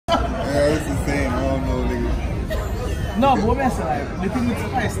No, but what I say, like, the thing with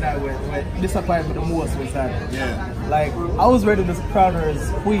Spice that way, disappointed me the most was that, like, I was ready to crown her as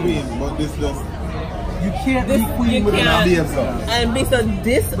queen, but this just... You can't be queen with an idea of something. And be so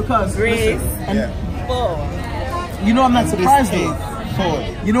disgrace and full. You know I'm not surprised though.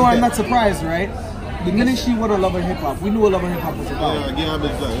 You know I'm not surprised, right? The minute she won a Love and Hip Hop, we knew what Love and Hip Hop was about.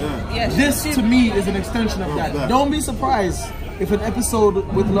 This to me is an extension of that. Don't be surprised if an episode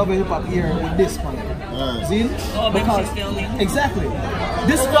with Love and Hip Hop here with this one. See? Because exactly.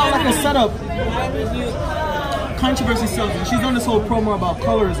 This felt like a setup. Controversy sells it. She's done this whole promo about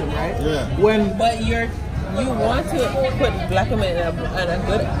colorism, right? Yeah. But you want to put black women in a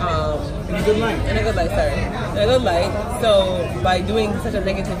good light. In a good light, sorry. In a good light. So by doing such a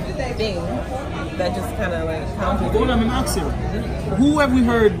negative thing, that just kind of like counts. Go on, I'm asking. Who have we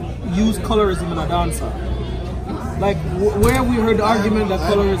heard use colorism in a dancer? Like, where have we heard the argument that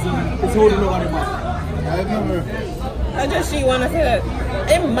colorism is holding nobody back? I've never. I just want to say that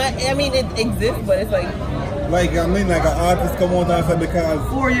it might. I mean, it exists, but it's like. Like, I mean, like an artist come out and say because...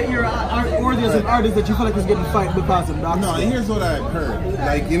 Or there's an artist that you feel like is getting fight because of that. No, here's what I've heard.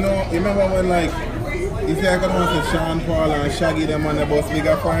 Like, you know, you remember when, like, you see I could want to Sean Paul and Shaggy them on the bus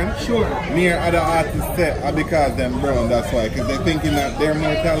bigger fine? Sure. Me or other artists say, because them brown, that's why. Because they're thinking that they're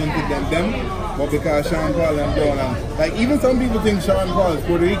more talented than them. But because Sean Paul and brown, and like even some people think Sean Paul is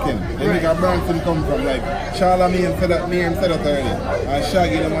Puerto Rican. They think a Branson come from like Charlamagne said that already. And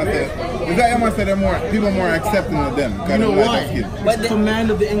Shaggy them I say, is that you say they're more people more accepting of them? You know why? But the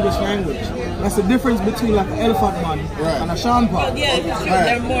command of the English language. That's the difference between like an Elephant Man and a Sean Paul. Well, yeah, it's true.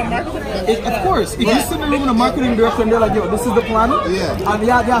 They're more marketable. Of course. If you sit in the room with a marketing director and they're like, yo, this is the plan. And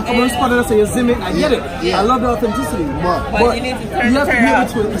yeah, come on, respond and say, you zim it. I get it. I love the authenticity. But you need to turn you have to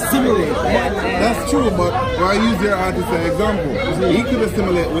be able to assimilate. That's true, but I use your artist as an example. He could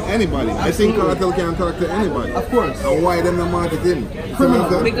assimilate with anybody. I think Cartel can talk to anybody. Of course. And why them the market him?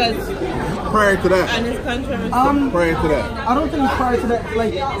 Criminal. Because prior to that. And his country. Prior to that. I don't think prior to that,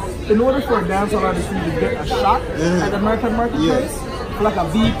 like, in order for a dancehall artist to get a shot at the American marketplace, like a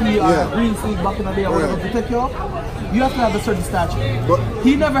VP or a Green Sleeve back in the day or whatever to take you off, you have to have a certain stature. But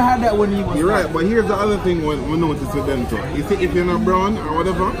he never had that when he was. You're right, but here's the other thing we notice with them too. You see, if you're not brown or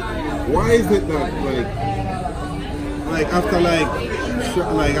whatever, why is it that like after after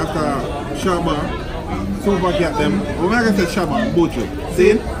Shabba, Super Cat them, I'm not gonna say Shabba, Butcher,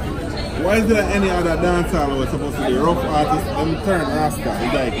 see? Why is there any other dancehall who are supposed to be rough artists, them turn Rasta?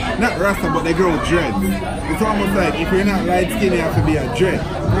 It's like, not Rasta, but they grow dreads. It's almost like if you're not light skin, you have to be a dread.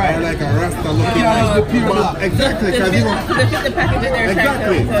 Right. Or like a Rasta looking exactly, because you know.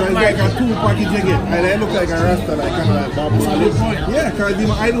 Exactly. So it's like a two package again. And they look like a Rasta, like kind of like Bob Marley. Yeah, because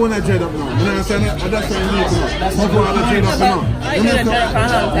I don't want to dread up now. You know what I'm saying? That's what I need to know. That's what I want to dread up now. I do a dread up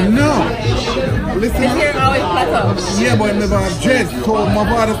now. No. Listen. His hair always plateau. Yeah, but I never have dread. So my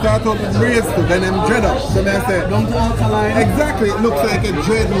father started out with braids too, then them dread up. So then I said, don't go alkaline. Exactly, it looks like a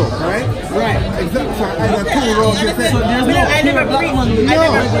dread look, right? Right. Exactly. So I got two rows. So there's no I never breathed.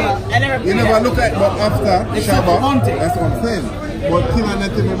 You never look at, but after Shabba, that's what I'm saying. But King and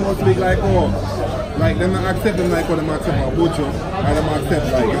Nettie mostly like, oh, like them not accept them like what them accept a Butcher, and them accept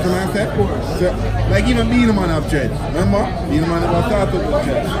like, you know what I'm saying? So, like even being a man of dread, remember? Being a man of started with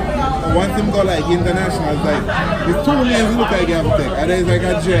dread. And once him go like international, it's like, there's two names look like you have to take. And there's like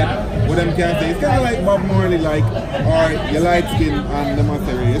a dread, what them can say. It's kind of like Bob Marley, like, or your light skin and the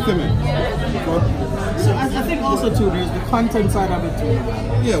material, you see me? So I think also too, there's the content side of it too.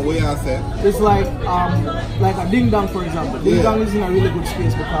 Yeah, we are said. It's like a Ding Dong, for example. Ding Dong is in a really good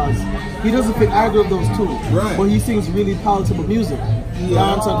space because he doesn't fit either of those two. Right. But he sings really palatable music.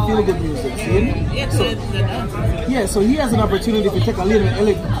 Dance and feel good music. See? So he has an opportunity to take a little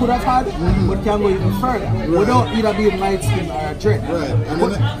Ellie could have had, but can go even further without either being light skin or a dread. Right. And then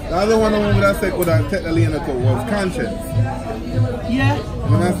the other one that I said could have taken a little to was Conscience. Yeah. You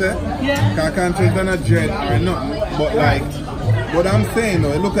know what I said? Yeah. Because Conscience is not dread or nothing, but like, what I'm saying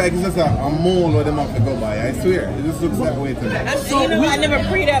though, it looks like it's just a mole where them have to go by. I swear, it just looks that way to me. I never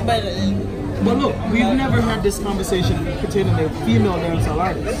pre that, but look, we've never had this conversation pertaining to female dancehall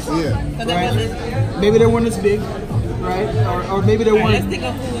artists. Yeah. Right? Maybe they weren't as big, right? Or maybe they weren't. Let's think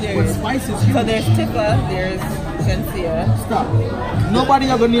of who there But is. Spice is huge. So there's Tifa, there's Shensia. Stop. Nobody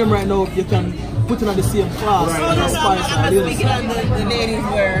have a name right now if you can put it on the same class as Spice. I'm not speaking on the ladies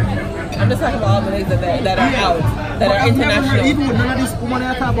where I'm just talking about all the ladies that are out, that are international. Never heard, even with none of these women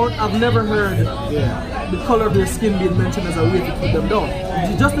I talk about, I've never heard the color of their skin being mentioned as a way to keep them down.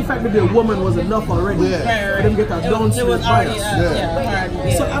 Just the fact that they're a woman was enough already for them to get a downstream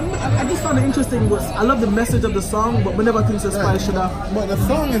bias. So I just found it interesting. I love the message of the song, but we never think that Spice should have. But the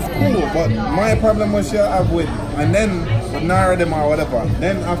song is cool, but my problem was she have with, and then with narrow them or whatever.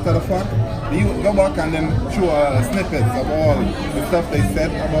 Then after the fact, you go back and then show snippets of all the stuff they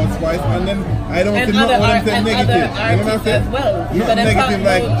said about Spice, and then I don't think what I'm saying negative. You know what I'm saying? Well, not negative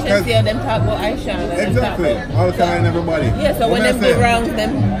like Shensia, them talk about Aisha. Exactly, all kind and everybody. Yeah, so when them do wrongs,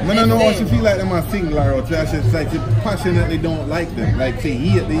 them. I don't know what she feel like them are singular or she's like she passionately don't like them, like she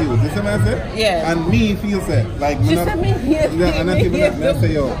hate the youth. You see what I'm saying? Yeah. And me feels it like she said me hate. Yeah, and I keep it.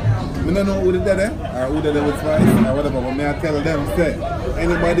 Say yo. I don't know who did that or who did it with Spice or whatever, but may I tell them, say,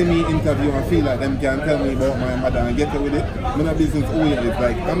 anybody me interview and feel like them can tell me about my mother and get it with it, I'm not business who it is.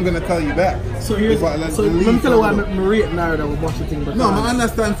 Like, I'm going to tell you back. So here's, let me tell you why I'm rate Narada with Washington. No, I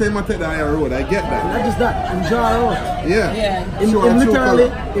understand saying I take the higher road, I get that. Not just that, in jar out. Yeah. In literally,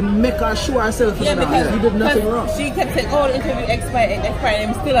 it make her show herself. Yeah, because he did nothing wrong. She kept saying, oh, the interview expired,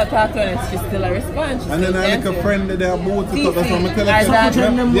 and still a talk to her, and she's still a response. And then I like a friend that they're both to talk, that's what I'm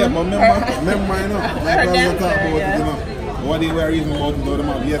telling you. Yeah, but remember, I know. Like I was talking about, you know. What they were even about to do them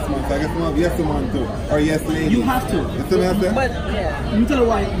up, yes man, so I guess them have yes man too, or yes lady. You have to. You see what I'm saying? But, yeah. Let me tell you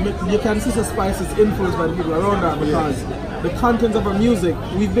why you can see the Spice is influenced by the people around her, because the contents of her music,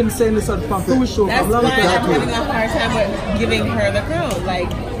 we've been saying this on the show. That's why I'm having a hard time with giving her the crown. Like,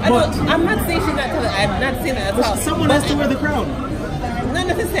 I'm not saying she's not telling, I'm not saying that at all. Someone has to wear the crown. Not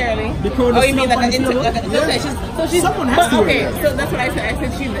necessarily. Because oh, you mean like an intern? So she's someone has to wear okay, so that's what I said. I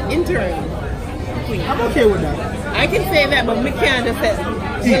said she's an intern. I'm okay with that. I can say that, but we can't just say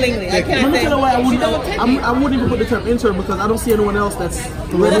willingly. I can't say. I wouldn't even put the term intern because I don't see anyone else that's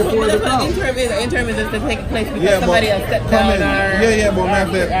ready for the job. Intern is just to take place because somebody else stepped down.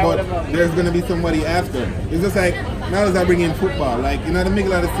 But there's gonna be somebody after. It's just like now as I bring in football, like in the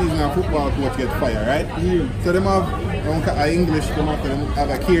middle of the season, our football coach gets fired, right? Yeah. So them have English come after them have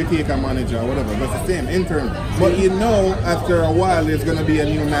a caretaker manager or whatever. But it's the same intern. But you know, after a while, there's gonna be a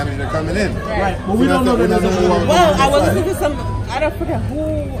new manager coming in. Right. But we don't know that. Well, I was listening to some. I don't forget who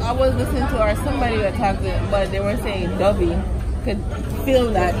I was listening to or somebody that talked to, but they were saying Dovey could feel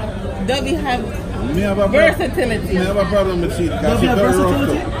that Dovey have versatility. I have a problem with she. Dovey have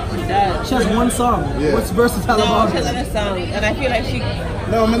versatility? She does. She has one song. Yeah. What's versatile about it? She has another song, and I feel like she.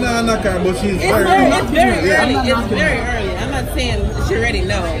 No, I'm not knock her, but she's it's very early. It's very early. I'm not saying she's ready,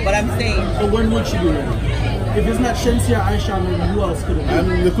 no, but I'm saying. So when would she be ready? If it's not Shensia, Aisha, then who else could it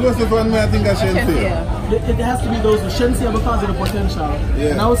be? The closest one I think is Shensia. It has to be those with Shensia because of the potential.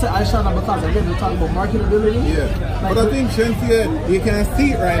 Yeah. And I would say Aisha because again we're talking about marketability. Yeah. Like, but I think Shensia, you can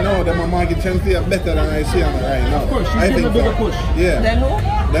see it right now that my market Shensia better than Aisha right now. Of course, she's getting a bigger push. Yeah. Then who?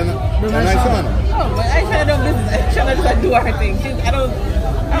 Then Aisha. Oh, but Aisha don't business. Aisha doesn't do her thing. I don't.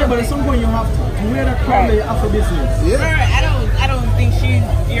 Yeah, but at some point you have to wear the crown after business. Yeah. I don't think she's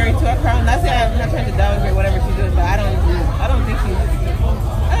gearing to a crown. I'm not trying to downgrade whatever she's doing, but I don't think she's.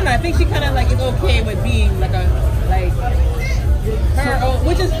 I don't know. I think she kind of like is okay with being like her own,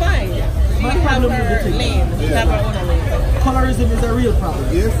 which is fine. She has her lane. She has her own lane. Colorism is a real problem.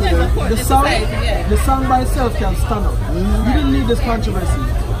 Yes, of course. The song by itself can stand up. You didn't need this controversy.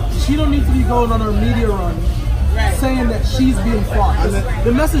 She don't need to be going on her media run. Right. Saying that she's being fought.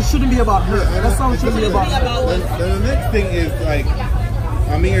 The message shouldn't be about her. That song shouldn't be about her. The next thing is like,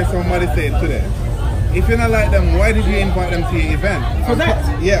 I'm hearing somebody say it today. If you're not like them, why did you invite them to your event? For that.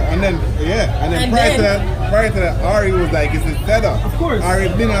 And then prior to that, Ari was like, it's a setup. Of course. Ari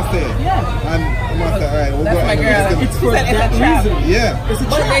been out there. Yeah. And I must say, alright, we'll that's go my girl. It's for that reason. Yeah. It's a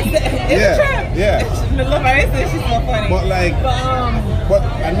trap. It's a trap. Yeah. The love I said she's so funny. But like,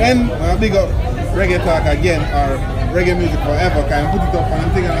 and then I big up reggae talk again or reggae music forever, can put it up on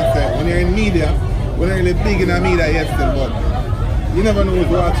the thing and I say, when you're in media, we're not really big in the media yet still, but you never know who's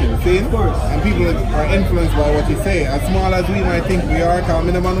watching, see? Of course. And people are influenced by what you say. As small as we might think we are, because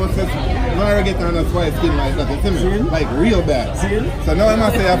we never know what's reggae on the Spice skin like that, you see me? Like real bad. So now I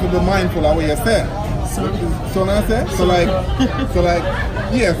must say I have to be mindful of what you say. So now I say? So like,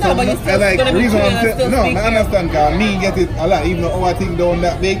 yeah, so no, I like, reason I'm saying, no, I understand, because me get it a lot, even though our thing don't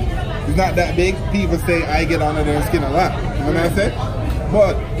that big. It's not that big. People say I get under their skin a lot. You know what I say?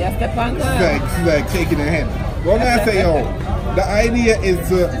 But it's like shaking their head. But when I say, yo, the idea is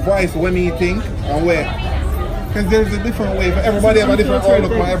to voice what me think and where. Because there's a different way for everybody have a different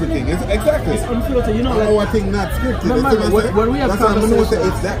outlook on everything. Exactly. It's unfiltered, you know. Like, I think not scripted. When we have conversations,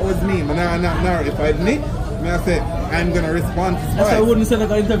 if that was me, but now if I did, I say I'm gonna respond to Spice. That's why I wouldn't say like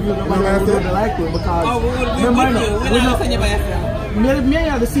an interview nobody would like it because we're not sending you by yourself. me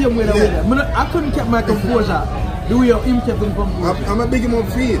and the same way. I couldn't keep my composure the way him kept him composure. I'm a big him up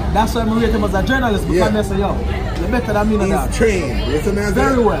feed. That's why I rate him as a journalist because I say, yo, you're better than me than that. He's trained.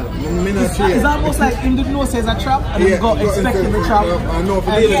 Very well. It's almost like him didn't know it's a trap and then go expecting the trap. I know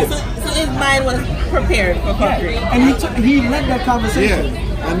so his mind was prepared for country. And he led that conversation.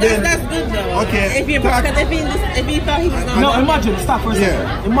 And then, that's good though. Okay. If he thought he was going no, imagine, stop for a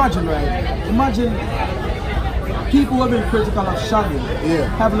second. Imagine, right? Imagine people who have been critical of Shaggy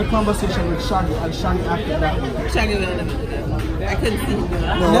having a conversation with Shaggy and Shaggy acting that way. Shaggy will never do that. I couldn't see him doing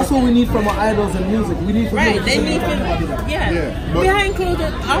that. No. That's what we need from our idols in music. We need from they need to behind closed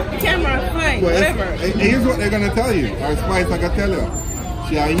off camera, fine, whatever. Here's what they're gonna tell you. Or Spice, like I tell you.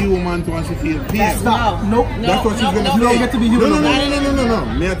 She a human to when she feel pain. Stop. Nope. That's what she's gonna say. You don't get to be human. No.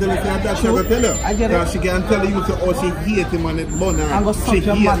 Me I tell you that she gonna tell you. I get it. She can tell you to she hate him and it bun her. She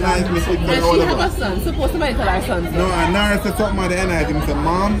hate life and she have a son. Suppose somebody tell her son. No, and Nara said something at the end of it. He said,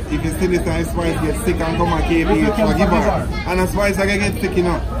 Mom, if you see this time Spice get sick and come and KB, forgive her. And as Spice I get sick, you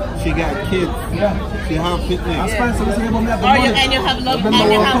know, she got kids. Yeah. She have fitness. And you have loved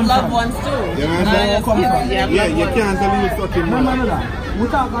ones too. You know what I'm saying? Yeah, you can't tell me you're fucking mother. We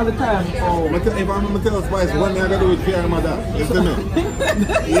talk all the time. If I'm going to tell Spice, what I got to do with fear mother? You see me?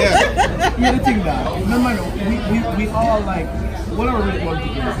 Yeah. Here's the thing that, remember, we all like, what are we going to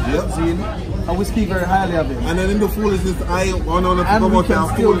do? Yep. See? And we speak very highly of it. And then in the foolishness, I want to and we can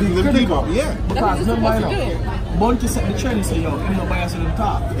still be critical. Yeah. Because remember, Bunty set the trend, say, yo, you know, bias in the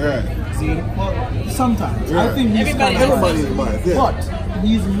top. Right. See? Well, sometimes. I think he's everybody's biased. Yeah. But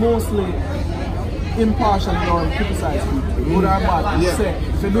he's mostly impartial and criticize people. Good or bad. Say,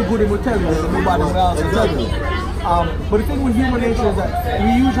 if you do good, he will tell you. If you do bad, he will also tell you. But the thing with human nature is that we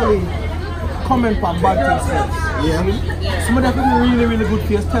usually comment on bad things first. Yeah. Somebody that can really, really good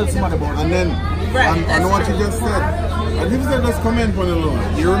face, tell somebody about it. And then, and what you just said, and if you just comment on it alone,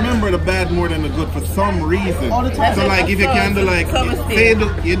 you remember the bad more than the good for some reason. All the time. So like if you can do like, say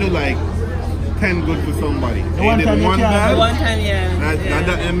you do like 10 good for somebody. One time, I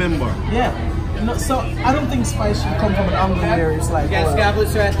remember. Yeah. No, so I don't think Spice should come from an angle where it's like. Yes,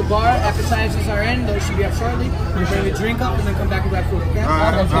 scabbards are at the bar. Appetizers are in. Those should be up shortly. We bring the drink up and then come back and grab food. Okay?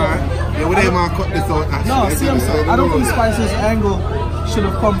 Alright. Yeah, we didn't cut this out. No, see, I don't think Spice's angle should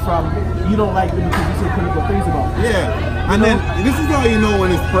have come from you don't like them because you say critical things about them. Yeah, and then this is how you know when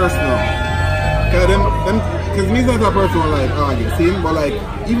it's personal. Because me not a person like argue, see, but like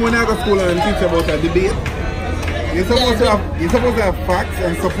even when I go to school and teach about a debate. You're supposed to have facts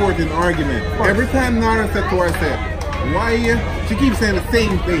and support in argument. Every time Nara said to her, why she keeps saying the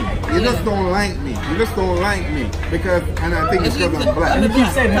same thing. You just don't like me. You just don't like me. Because, and I think it's because I'm black. And you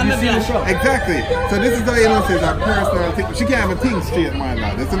keep saying, have you seen the show? Exactly. So this is how you know it's a personal thing. She can't have a thing straight, my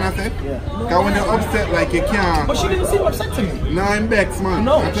lad. That's what I said? Yeah. Because when you're upset, like you can't. But she didn't seem upset to me. No, I'm vexed, man.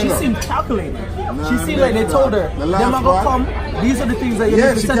 No, she seemed calculated. She seemed like they told her, them are going to come, these are the things that you need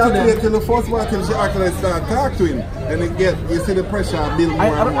to say to them. Yeah, she calculated till the first one till she actually started talking to him. And you see the pressure build more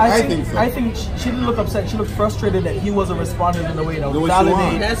and more. I think so. I think she didn't look upset. She looked frustrated that he wasn't responding in the way that was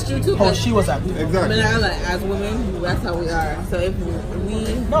validated. That's true too. How she was acting. Exactly. I mean, as women, that's how we are. So if we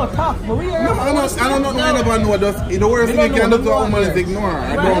talk, but we are. No, I don't know. I never know this. The worst thing you can do to a woman is ignore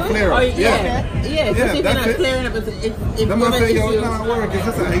her. I don't flare up. Yeah, if you're not clearing up, if women say, yo, it's not work. It's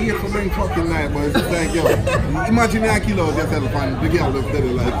just a hate for being fucking night, but it's just like, yo, imagine you kill out yourself and the girl looks at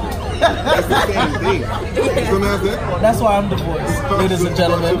it like, that's the same thing. So that's it. That's why I'm divorced, ladies and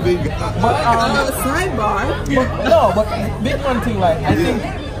gentlemen. But sidebar. But big one thing, like I think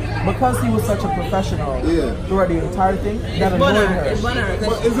because he was such a professional throughout the entire thing, that annoyed her.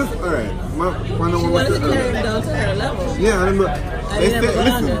 But is this alright? She wanted to carry him down to her level. Yeah, I remember.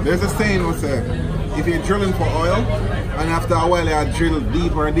 Listen, there's a saying that says, if you're drilling for oil, and after a while you drill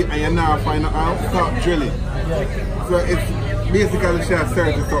deeper and you now find the oil, stop drilling. Yeah. So it's basically she has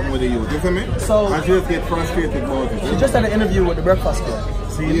started something with the youth, you see me? So and she just get frustrated about it. She just had an interview with the Breakfast Club.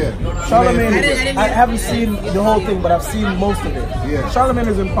 See? Yeah. Charlamagne, I haven't seen the whole thing, but I've seen most of it. Yeah. Charlamagne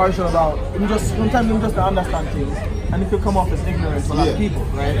is impartial about sometimes him just to understand things, and it could come off as ignorance to a lot of people,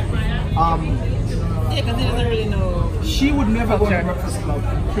 right? Yeah, because he doesn't really know. She would never go to the Breakfast Club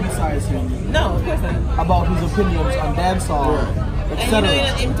and criticize him. No, of course not. About his opinions on dancehall, etc.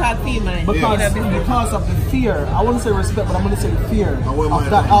 Because of the fear, I wouldn't say respect, but I'm going to say the fear of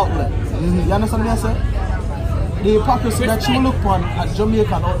that outlet. You understand what I said? The hypocrisy that she will look upon at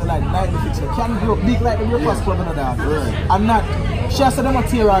Jamaica and out like 96 can grow big like the Breakfast Club and that. And not, she has said them a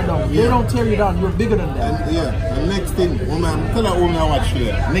tear her down. They don't tear you down, you're bigger than them. And next thing, woman, tell that woman I watch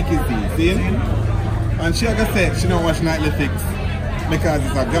here, Nikki Z, see? And she like I said, she don't watch Nightly Fix. because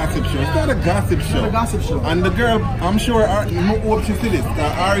it's a gossip show. It's not a gossip show. It's not a gossip show. And the girl, I'm sure, I hope she see this.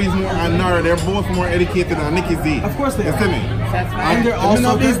 Ari's more and Nara, they're both more educated than Nikki Z. Of course they are. You see me? That's right. And they're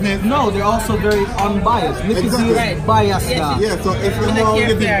also they're also very unbiased. Nikki Z is biased now. Yeah, so if you know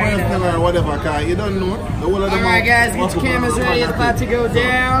getting personal or whatever, cause you don't know. Alright guys, get your cameras ready. It's about to go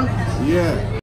down. Yeah.